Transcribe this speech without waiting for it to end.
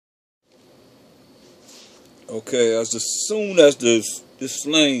Okay, as soon as this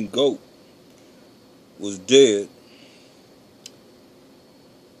slain goat was dead,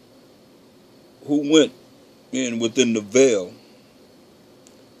 who went in within the veil,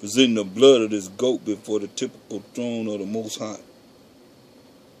 presenting the blood of this goat before the typical throne of the Most High.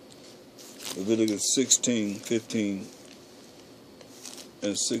 Leviticus 16, 15,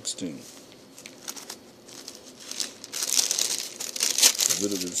 and 16.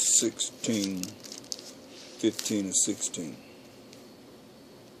 Leviticus 16, 15, and 16.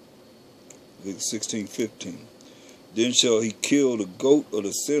 Leviticus 16, 15. Then shall he kill the goat of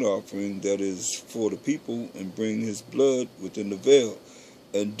the sin offering that is for the people, and bring his blood within the veil,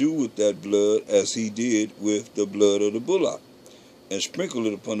 and do with that blood as he did with the blood of the bullock, and sprinkle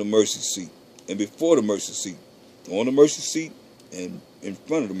it upon the mercy seat, and before the mercy seat, on the mercy seat, and in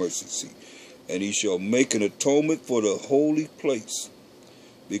front of the mercy seat. And he shall make an atonement for the holy place,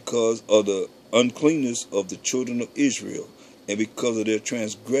 because of the uncleanness of the children of Israel, and because of their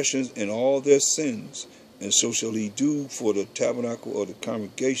transgressions and all their sins. And so shall he do for the tabernacle of the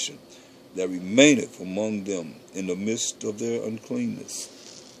congregation that remaineth among them in the midst of their uncleanness.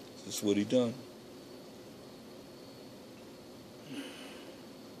 That's what he done.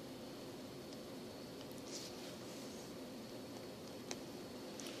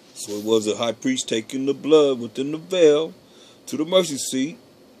 So it was the high priest taking the blood within the veil to the mercy seat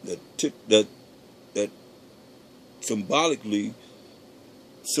that symbolically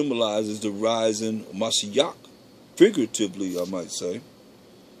symbolizes the rising of Mashiach, figuratively I might say,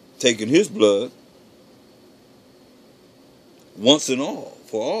 taking his blood once and all,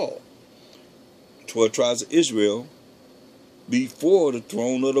 for all, 12 tribes of Israel before the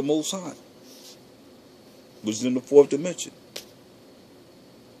throne of the Most High, which is in the fourth dimension,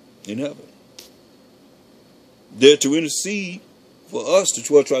 in heaven. There to intercede for us, the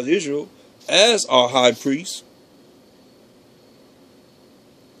 12 tribes of Israel, as our high priest.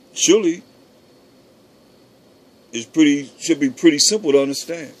 Surely, should be pretty simple to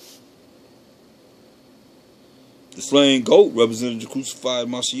understand. The slain goat represented the crucified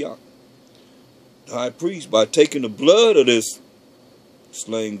Mashiach. The high priest, by taking the blood of this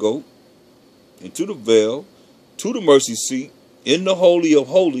slain goat into the veil, to the mercy seat, in the Holy of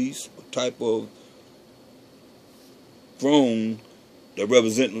Holies, a type of throne that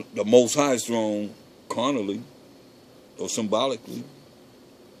represents the Most High's throne carnally or symbolically,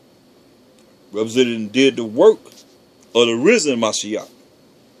 represented and did the work of the risen Mashiach,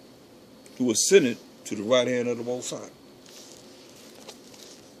 who ascended to the right hand of the Most High.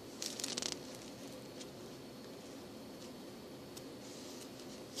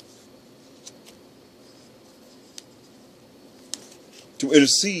 To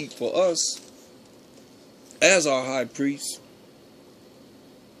intercede for us as our high priest,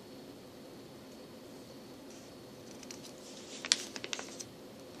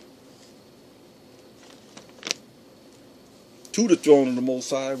 to the throne of the Most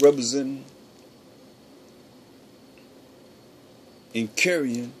High, representing and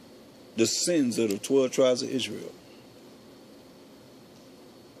carrying the sins of the 12 tribes of Israel.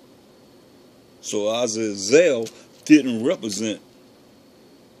 So Azazel didn't represent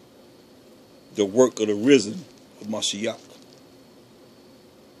the work of the risen of Mashiach.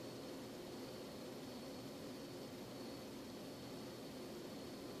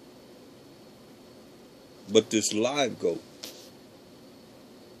 But this live goat,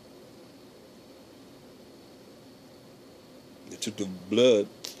 they took the blood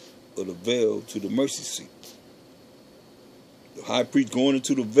of the veil to the mercy seat. The high priest going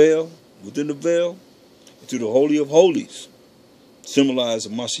into the veil, within the veil, into the Holy of Holies, symbolized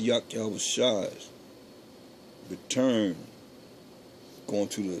Mashiach Yahushai's return, going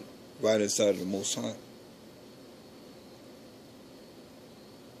to the right hand side of the Most High.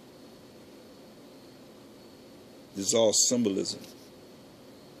 This is all symbolism.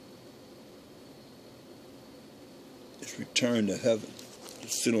 It's return to heaven, to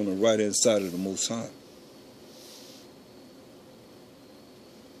sit on the right hand side of the Most High.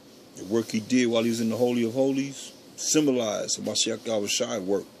 The work he did while he was in the Holy of Holies symbolized the Mashiach Yahushai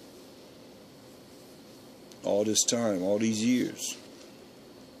work. All this time, all these years,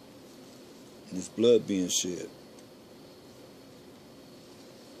 and his blood being shed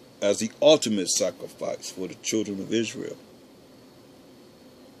as the ultimate sacrifice for the children of Israel.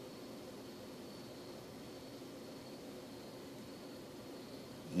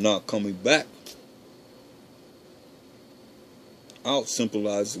 Not coming back out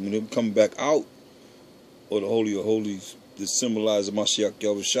symbolizes, when they come back out, or the Holy of Holies, this symbolizes Mashiach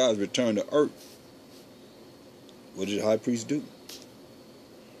Yahushai's return to earth. What did the high priest do?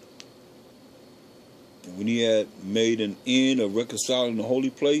 When he had made an end of reconciling the holy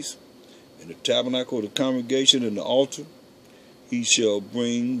place, and the tabernacle of the congregation, and the altar, he shall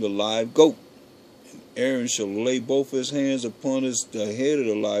bring the live goat. Aaron shall lay both his hands upon the head of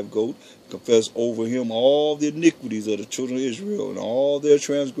the live goat, confess over him all the iniquities of the children of Israel, and all their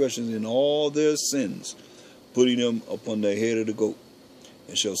transgressions, and all their sins, putting them upon the head of the goat,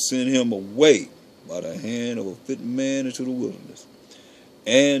 and shall send him away by the hand of a fit man into the wilderness,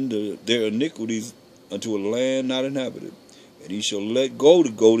 and their iniquities unto a land not inhabited. And he shall let go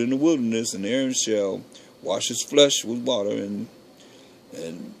the goat in the wilderness, and Aaron shall wash his flesh with water, and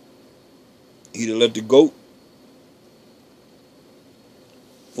he to let the goat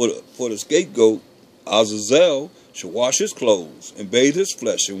for the scapegoat, Azazel shall wash his clothes and bathe his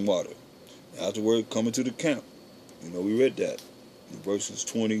flesh in water. Afterward, coming to the camp. We read that in verses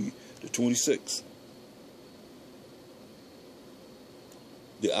 20 to 26.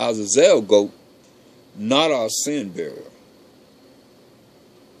 The Azazel goat, not our sin bearer.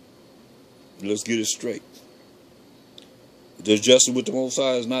 Let's get it straight. The justice with the Most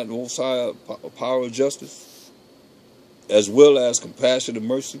High is not the Most High power of justice, as well as compassion and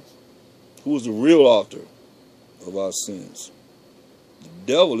mercy. Who is the real author of our sins? The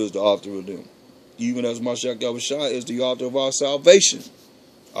devil is the author of them, even as Mashiach Yahushua is the author of our salvation,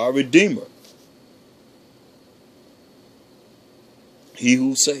 our Redeemer. He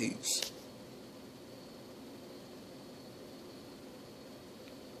who saves.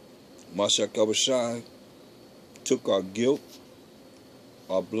 Mashiach Yahushua took our guilt,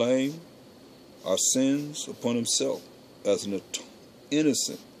 our blame, our sins upon himself as an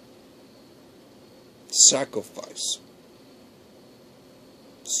innocent sacrifice,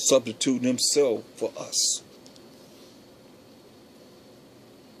 substituting himself for us.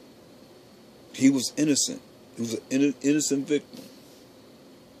 He was innocent. He was an innocent victim.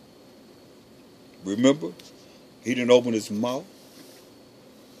 Remember, he didn't open his mouth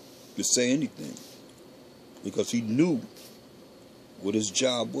to say anything, because he knew what his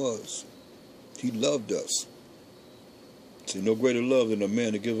job was. He loved us. See, no greater love than a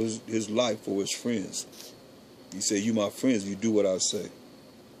man to give his life for his friends. He said, "You my friends, you do what I say."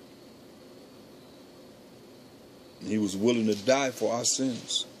 And he was willing to die for our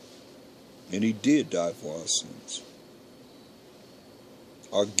sins. And he did die for our sins.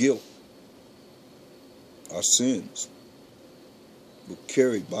 Our guilt, our sins were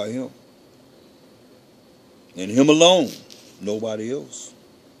carried by him. And him alone, nobody else.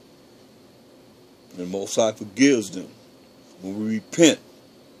 And the Most High forgives them when we repent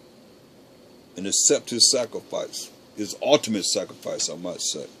and accept his sacrifice, his ultimate sacrifice, I might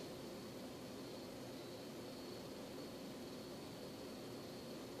say.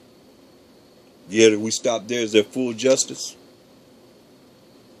 Yet if we stop there, is there full justice?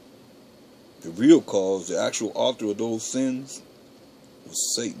 The real cause, the actual author of those sins,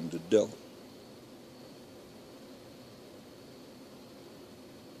 was Satan, the devil.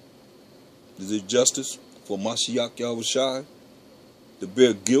 Is it justice for Mashiach Yahushua to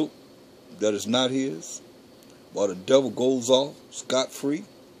bear guilt that is not his, while the devil goes off scot-free?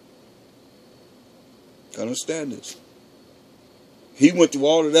 Understand this. He went through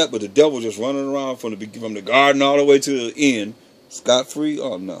all of that, but the devil just running around from the garden all the way to the end, scot-free?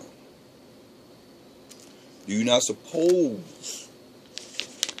 Oh, no. Do you not suppose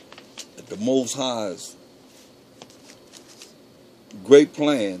that the Most High's great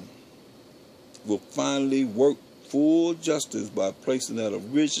plan will finally work full justice by placing that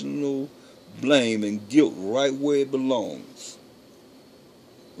original blame and guilt right where it belongs?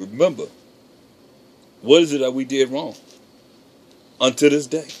 Remember, what is it that we did wrong? Unto this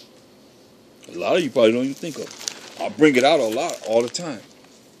day. A lot of you probably don't even think of it. I bring it out a lot, all the time.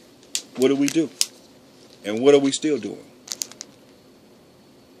 What do we do? And what are we still doing?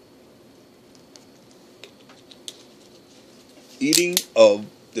 Eating of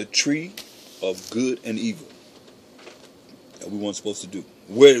the tree of good and evil that we weren't supposed to do.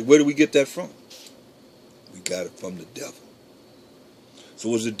 Where do we get that from? We got it from the devil. So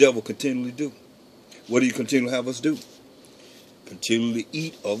what does the devil continually do? What do you continually have us do? Continually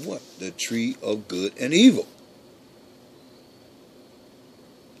eat of what? The tree of good and evil.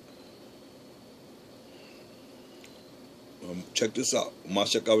 Check this out.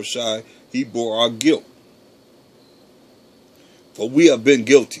 Mashiach Yahushua, he bore our guilt. For we have been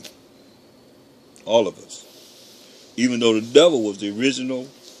guilty. All of us. Even though the devil was the original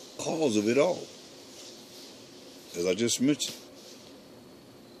cause of it all. As I just mentioned.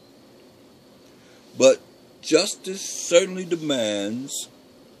 But justice certainly demands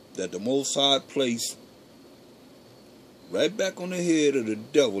that the Most High place right back on the head of the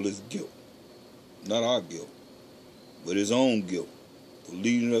devil is guilt. Not our guilt, but his own guilt for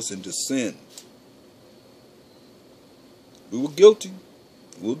leading us into sin. We were guilty.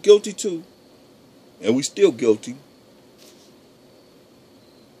 We were guilty too. And we still guilty.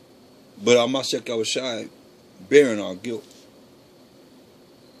 But our Mashiach Yahushua bearing our guilt.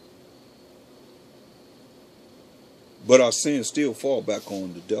 But our sins still fall back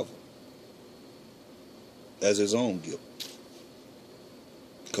on the devil as his own guilt.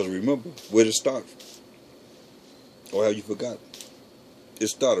 Because remember, where did it start? Or have you forgotten? It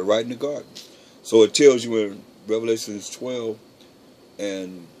started right in the garden. So it tells you in Revelation 12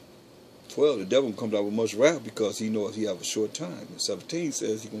 and 12, the devil comes out with much wrath because he knows he have a short time. And 17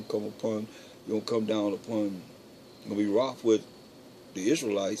 says he's going to come down upon, going to be wroth with the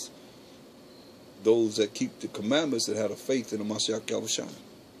Israelites, those that keep the commandments and have a faith in the Mashiach Yahushua.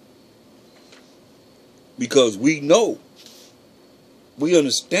 Because we know, we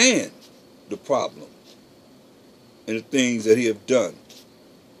understand the problem and the things that he have done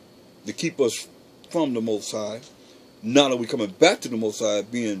to keep us from the Most High. Now that we're coming back to the Most High,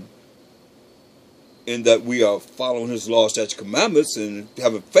 being in that we are following his law, statutes, commandments, and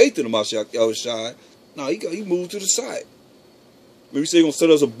having faith in the Mashiach Yahushua, now he moved to the side. When we say he's going to set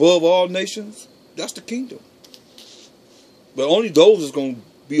us above all nations, that's the kingdom. But only those is going to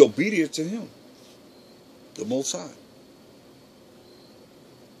be obedient to him, the Most High.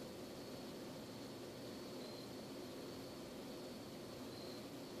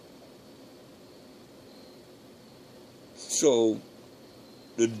 So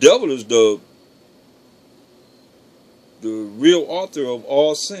the devil is the real author of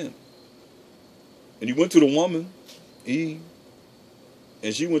all sin. And he went to the woman, Eve,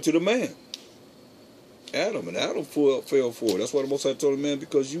 and she went to the man, Adam. And Adam fell for it. That's why the Most High told the man,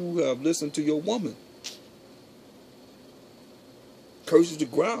 because you have listened to your woman. Curses the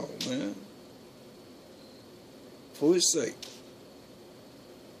ground, man. For his sake.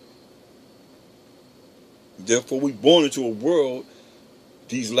 Therefore, we born into a world,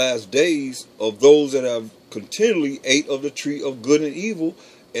 these last days, of those that have continually ate of the tree of good and evil,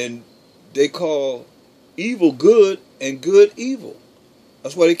 and they call evil good and good evil.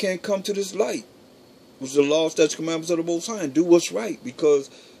 That's why they can't come to this light, which is the law, statutes, commandments of the Most High, and do what's right,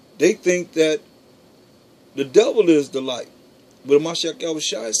 because they think that the devil is the light. But Mashiach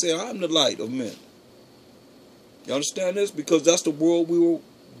Yahushua said, I'm the light of men. You understand this? Because that's the world we were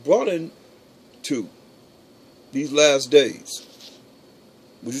brought into these last days.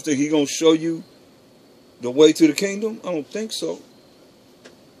 Would you think he's going to show you the way to the kingdom? I don't think so.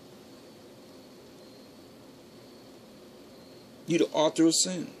 He's the author of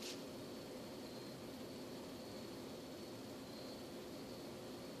sin.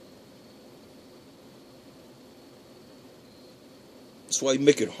 That's why he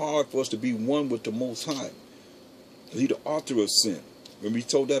make it hard for us to be one with the Most High. He's the author of sin. Remember he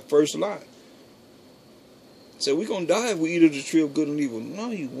told that first lie. He said, we're going to die if we eat of the tree of good and evil.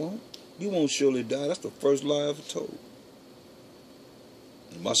 No, you won't. You won't surely die. That's the first lie ever told.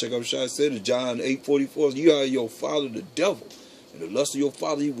 And Mashiach Yahushua said in John 8:44, you are your father the devil, and the lust of your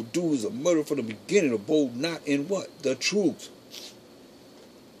father you will do is a murder from the beginning, abode not in what? The truth.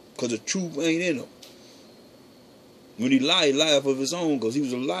 Because the truth ain't in him. When he lied of his own, because he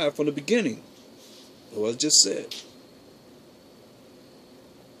was a liar from the beginning. So I just said.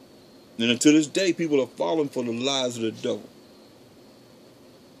 And until this day, people are falling for the lies of the devil.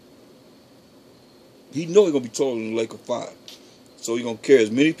 He know he's going to be thrown in the lake of fire. So he's going to carry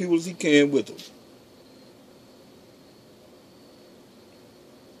as many people as he can with him.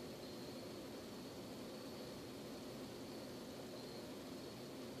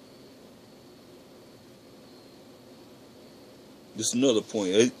 This is another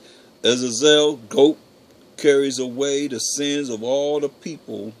point. Azazel, goat, carries away the sins of all the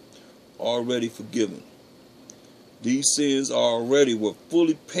people already forgiven. These sins were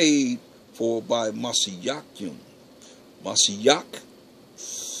fully paid for by Mashiachim. Mashiach,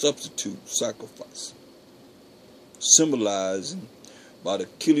 substitute, sacrifice. Symbolizing by the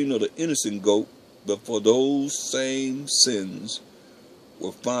killing of the innocent goat, but for those same sins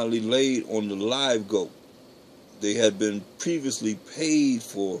were finally laid on the live goat. They had been previously paid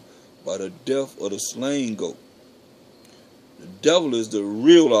for by the death of the slain goat. The devil is the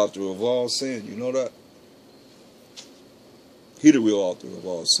real author of all sin. You know that? He's the real author of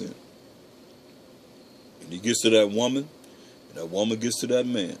all sin. And he gets to that woman, and that woman gets to that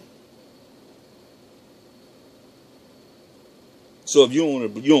man. So if you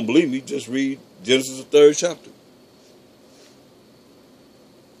don't believe me, just read Genesis the 3rd chapter.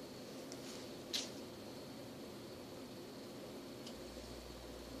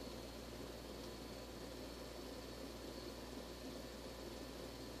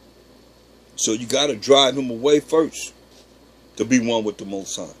 So you got to drive him away first to be one with the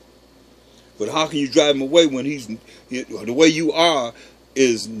Most High. But how can you drive him away when the way you are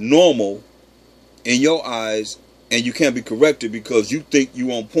is normal in your eyes, and you can't be corrected because you think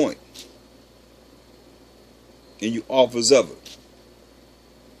you on point and you off as ever,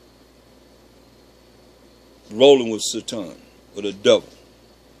 rolling with Satan, with the devil.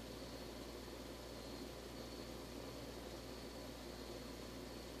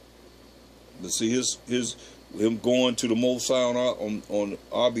 But see, him going to the Most High on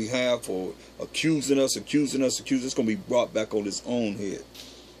our behalf, or accusing us, it's going to be brought back on his own head.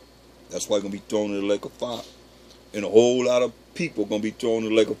 That's why he's going to be thrown in the lake of fire. And a whole lot of people are going to be thrown in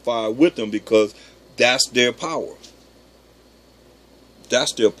the lake of fire with him, because that's their power.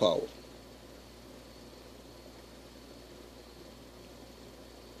 That's their power.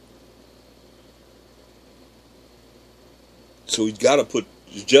 So he's got to put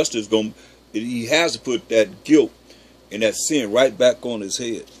justice. He has to put that guilt and that sin right back on his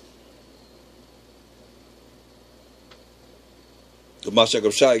head. The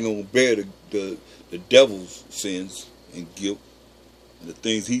Mashiach Shai ain't going to bear the devil's sins and guilt and the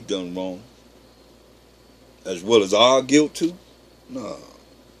things he done wrong, as well as our guilt too. Nah.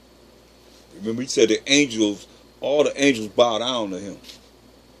 Remember, he said all the angels bow down to him.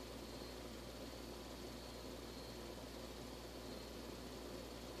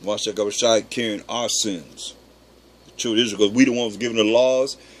 Mashiach Shai carrying our sins, the children of Israel, because we the ones given the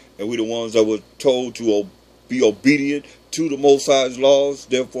laws, and we the ones that were told to be obedient to the Most High's laws.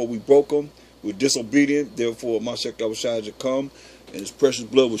 Therefore we broke them. We're disobedient. Therefore Mashiach Shai had come, and his precious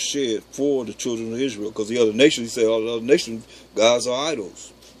blood was shed for the children of Israel. Because the other nations, he said, all the other nations, gods are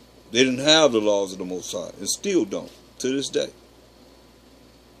idols. They didn't have the laws of the Most High, and still don't to this day.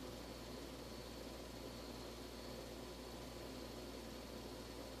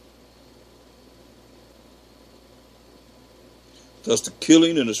 Thus the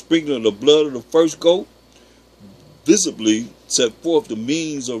killing and the sprinkling of the blood of the first goat visibly set forth the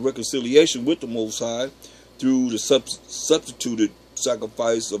means of reconciliation with the Most High through the substituted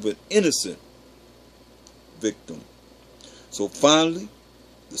sacrifice of an innocent victim. So finally,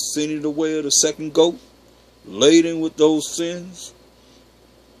 the sending away of the second goat, laden with those sins,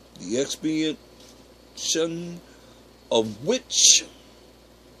 the expiation of which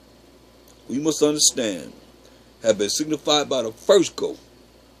we must understand have been signified by the first goat,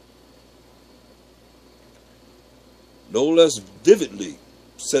 no less vividly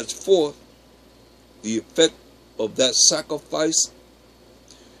sets forth the effect of that sacrifice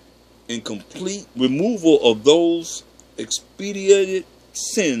in complete removal of those expedited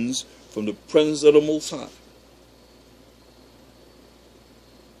sins from the presence of the Most High.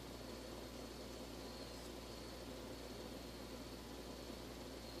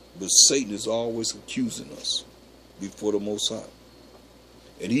 But Satan is always accusing us before the Most High.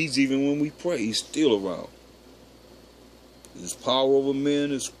 And he's, even when we pray, he's still around. His power over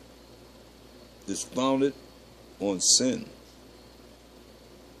men is founded on sin.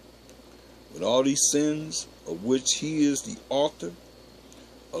 When all these sins, of which he is the author,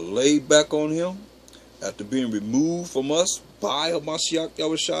 are laid back on him, after being removed from us by Mashiach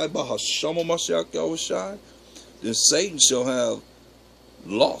Yahushai, by Hashem Mashiach Yahushai, then Satan shall have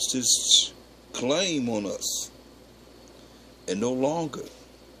lost his claim on us. And no longer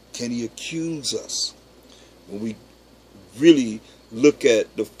can he accuse us. When we really look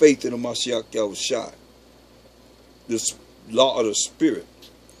at the faith in the Mashiach Yahushai, this law of the Spirit,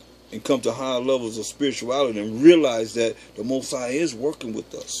 and come to higher levels of spirituality and realize that the Most High is working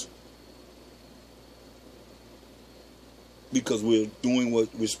with us, because we're doing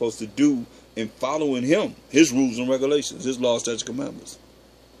what we're supposed to do and following him, his rules and regulations, his laws, statutes, commandments.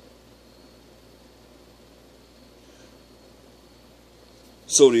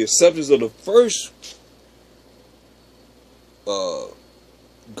 So the acceptance of the first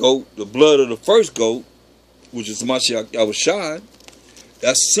goat, the blood of the first goat, which is Mashiach Yahushai,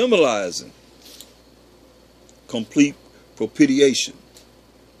 that's symbolizing complete propitiation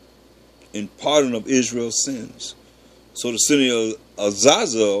and pardon of Israel's sins. So the sin of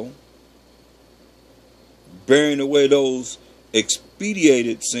Azazel, bearing away those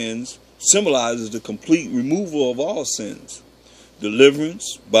expedited sins, symbolizes the complete removal of all sins,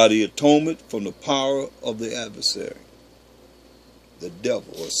 deliverance by the atonement from the power of the adversary, the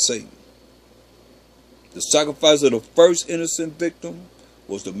devil or Satan. The sacrifice of the first innocent victim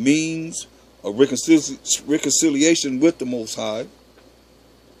was the means of reconciliation with the Most High,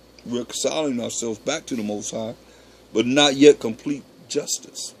 reconciling ourselves back to the Most High, but not yet complete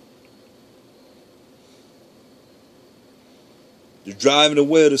justice. The driving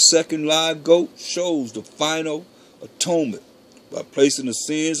away of the second live goat shows the final atonement by placing the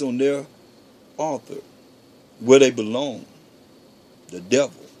sins on their author, where they belong, the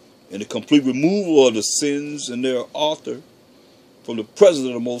devil, and the complete removal of the sins and their author from the presence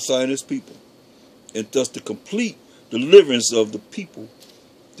of the Most High and his people, and thus the complete deliverance of the people,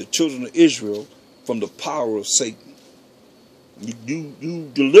 the children of Israel, from the power of Satan. You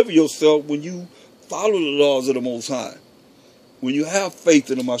deliver yourself when you follow the laws of the Most High. When you have faith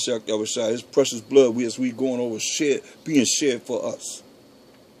in the Mashiach Yahushua, his precious blood, as we going over being shed for us.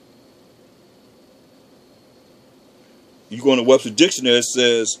 You go in the Webster Dictionary, it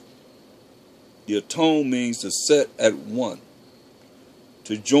says, the atone means to set at one,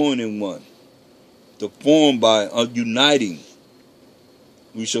 to join in one, to form by uniting.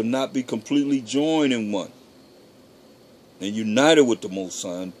 We shall not be completely joined in one and united with the Most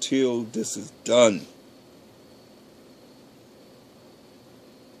High until this is done.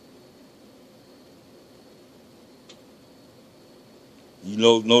 You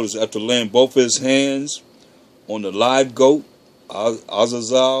know, notice after laying both his hands on the live goat,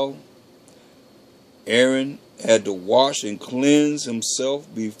 Azazel, Aaron had to wash and cleanse himself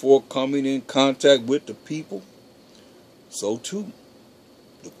before coming in contact with the people. So too,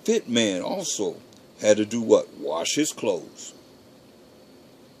 the fit man also had to do what? Wash his clothes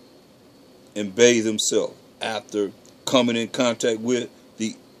and bathe himself after coming in contact with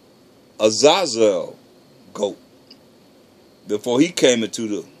the Azazel goat, before he came into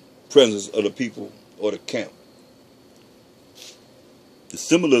the presence of the people or the camp. The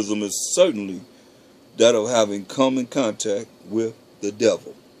symbolism is certainly that of having come in contact with the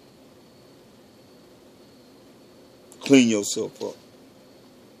devil. Clean yourself up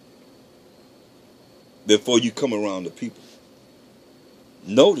before you come around the people.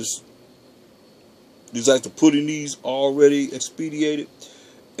 Notice, it's like putting these already expedited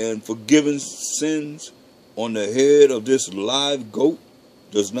and forgiven sins on the head of this live goat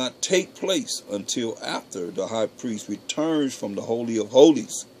does not take place until after the high priest returns from the Holy of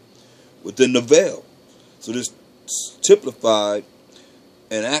Holies within the veil. So this typified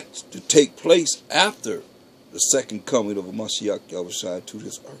an act to take place after the second coming of Mashiach Yahushua to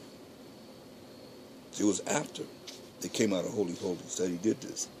this earth. It was after they came out of Holy of Holies that he did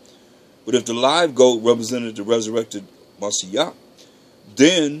this. But if the live goat represented the resurrected Mashiach,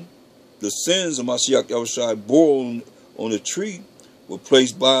 then the sins of Mashiach Yahushua born on the tree were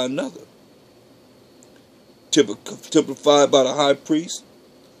placed by another, typified by the high priest,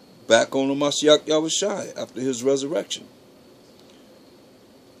 back on the Mashiach Yahushua after his resurrection.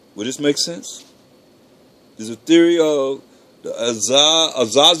 Will this make sense? There's a theory of the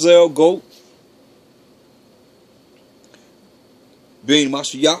Azazel goat being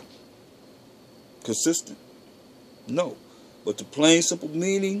Mashiach consistent? No. But the plain, simple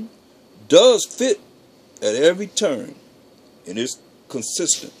meaning does fit at every turn, and it's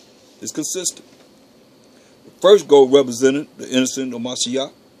consistent. It's consistent. The first goat represented the innocent of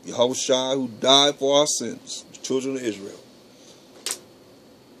Mashiach, Yahushua, who died for our sins, the children of Israel.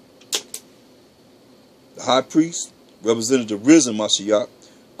 The high priest represented the risen Mashiach,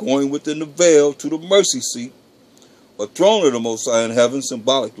 going within the veil to the mercy seat, or throne of the Most High in heaven,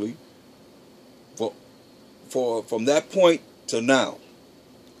 symbolically, from that point to now,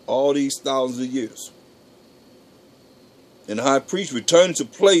 all these thousands of years. And the high priest returned to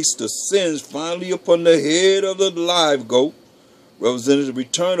place the sins finally upon the head of the live goat, represented the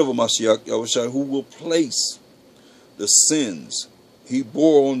return of a Mashiach Yahushua, who will place the sins he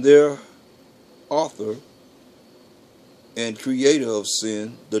bore on their author and creator of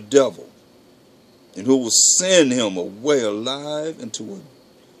sin, the devil, and who will send him away alive into a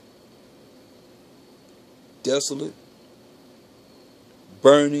desolate,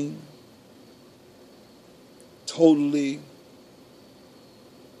 burning, totally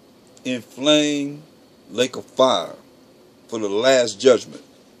inflamed lake of fire for the last judgment.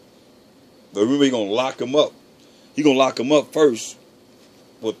 But remember, he's going to lock him up. He's going to lock him up first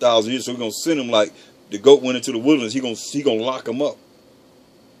for 1,000 years. So we're going to send him like the goat went into the wilderness. He's going to lock him up.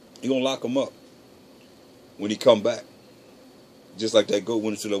 He's going to lock him up when he come back. Just like that goat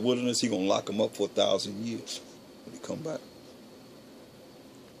went into the wilderness, he's going to lock him up for 1,000 years when he come back.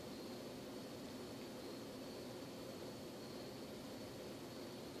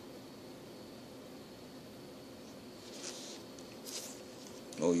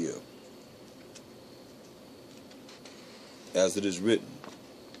 Oh yeah. As it is written.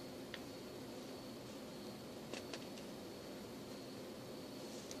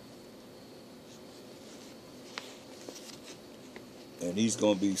 And he's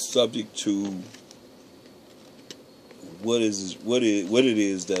going to be subject to what it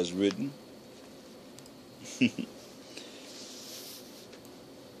is that's written.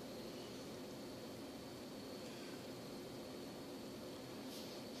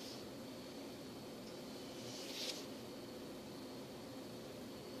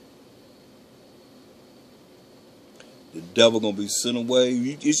 The devil gonna be sent away.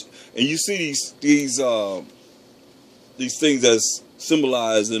 And you see these things that's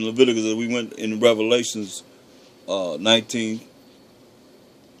symbolized in Leviticus as we went in Revelations 19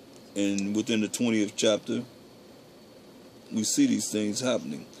 and within the 20th chapter. We see these things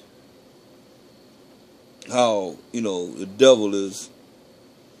happening. How, the devil is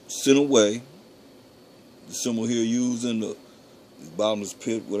sent away. The symbol here used in the bottomless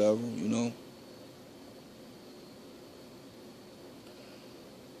pit, whatever,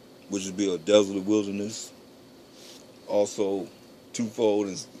 which would be a desolate wilderness. Also, twofold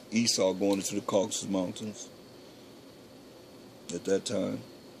is Esau going into the Caucasus Mountains at that time.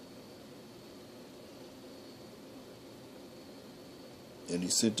 And he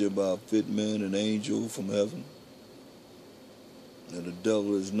sent there by a fit man, an angel from heaven. And the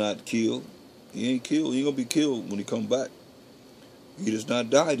devil is not killed. He ain't killed. He ain't going to be killed when he come back. He does not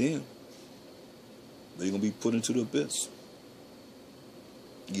die then. But he's going to be put into the abyss.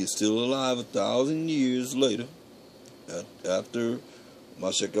 He is still alive 1,000 years later, after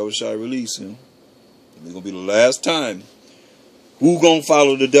Mashiach Yahushua released him. It's going to be the last time. Who going to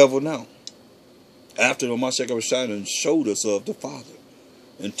follow the devil now? After the Mashiach Yahushua showed us of the Father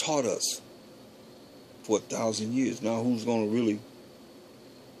and taught us for 1,000 years. Now who's going to really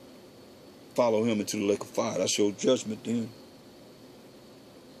follow him into the lake of fire? That's your judgment then.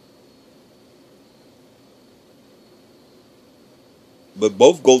 But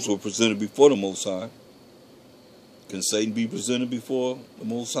both goats were presented before the Most High. Can Satan be presented before the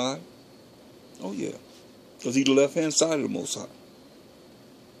Most High? Oh yeah, because he's the left-hand side of the Most High.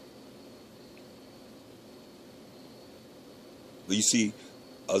 But you see,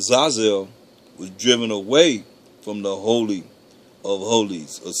 Azazel was driven away from the Holy of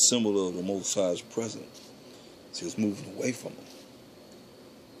Holies, a symbol of the Most High's presence. So he was moving away from him.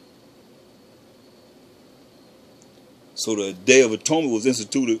 So the Day of Atonement was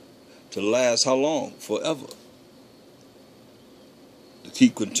instituted to last how long? Forever. To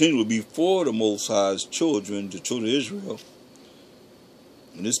keep continually before the Most High's children, the children of Israel,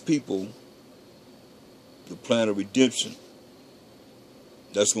 and his people, the plan of redemption.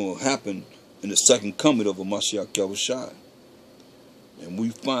 That's going to happen in the second coming of a Mashiach Yahushua. And we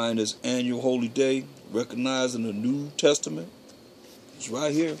find this annual holy day recognized in the New Testament. It's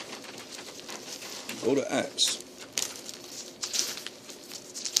right here. Go to Acts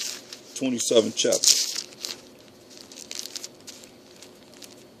 27th chapter.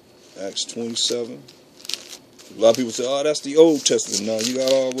 Acts 27. A lot of people say, oh, that's the Old Testament. No, you got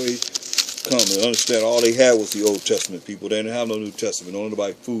to always come and understand all they had was the Old Testament, people. They didn't have no New Testament. Don't let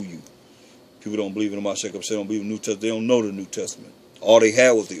nobody fool you. People don't believe in the Mashiach, they don't believe in the New Testament. They don't know the New Testament. All they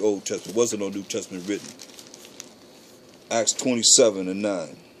had was the Old Testament. There wasn't no New Testament written. Acts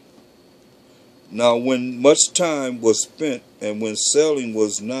 27:9. Now when much time was spent, and when sailing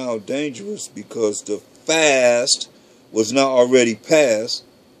was now dangerous, because the fast was now already past,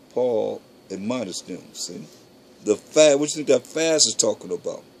 Paul admonished them. See? The fast, what do you think that fast is talking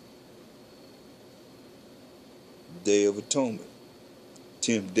about? Day of Atonement.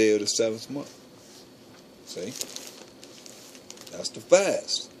 10th day of the 7th month. See? That's the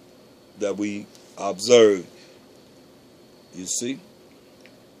fast that we observe. You see?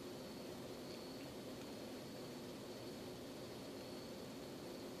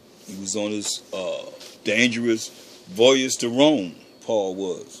 He was on his dangerous voyage to Rome, Paul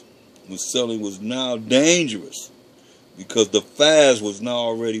was. When sailing was now dangerous because the fast was now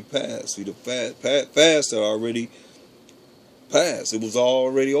already past. See, the fast had already passed. It was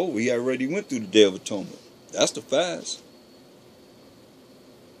already over. He already went through the Day of Atonement. That's the fast.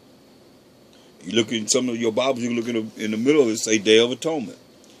 You look in some of your Bibles, you look in the middle of it, say Day of Atonement.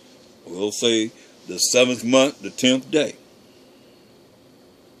 We'll say the 7th month, the 10th day.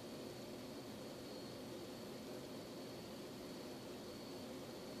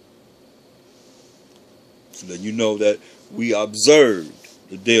 So that you know that we observed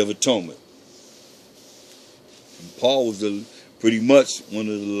the Day of Atonement. And Paul was pretty much one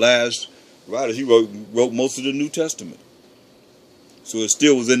of the last writers. He wrote most of the New Testament. So it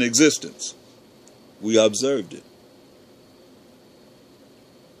still was in existence. We observed it.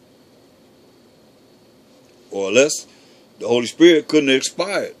 Or unless the Holy Spirit couldn't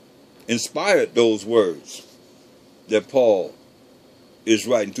have inspired those words that Paul is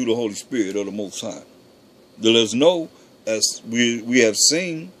writing through the Holy Spirit of the Most High. To let us know as we have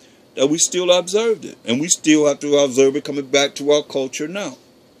seen, that we still observed it. And we still have to observe it coming back to our culture now.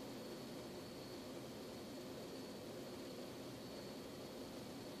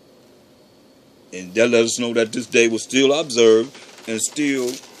 And that let us know that this day was still observed and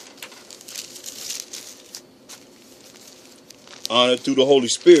still honored through the Holy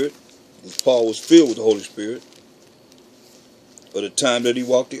Spirit, because Paul was filled with the Holy Spirit for the time that he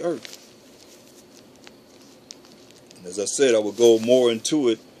walked the earth. And as I said, I will go more into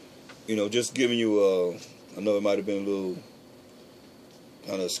it, just giving you I know it might have been a little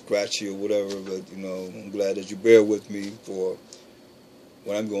kind of scratchy or whatever, but, I'm glad that you bear with me for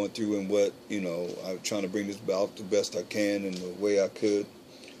what I'm going through and what, I'm trying to bring this out the best I can in the way I could.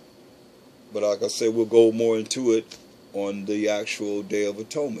 But like I said, we'll go more into it on the actual Day of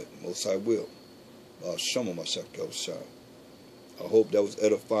Atonement. Most I will. I hope that was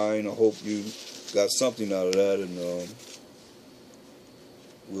edifying. I hope you got something out of that, and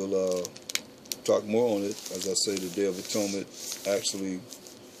we'll talk more on it. As I say, the Day of Atonement actually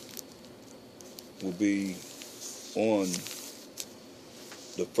will be on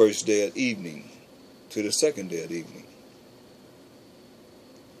the first day at evening to the second day at evening.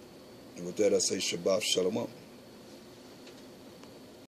 And with that, I say Shabbat Shalom.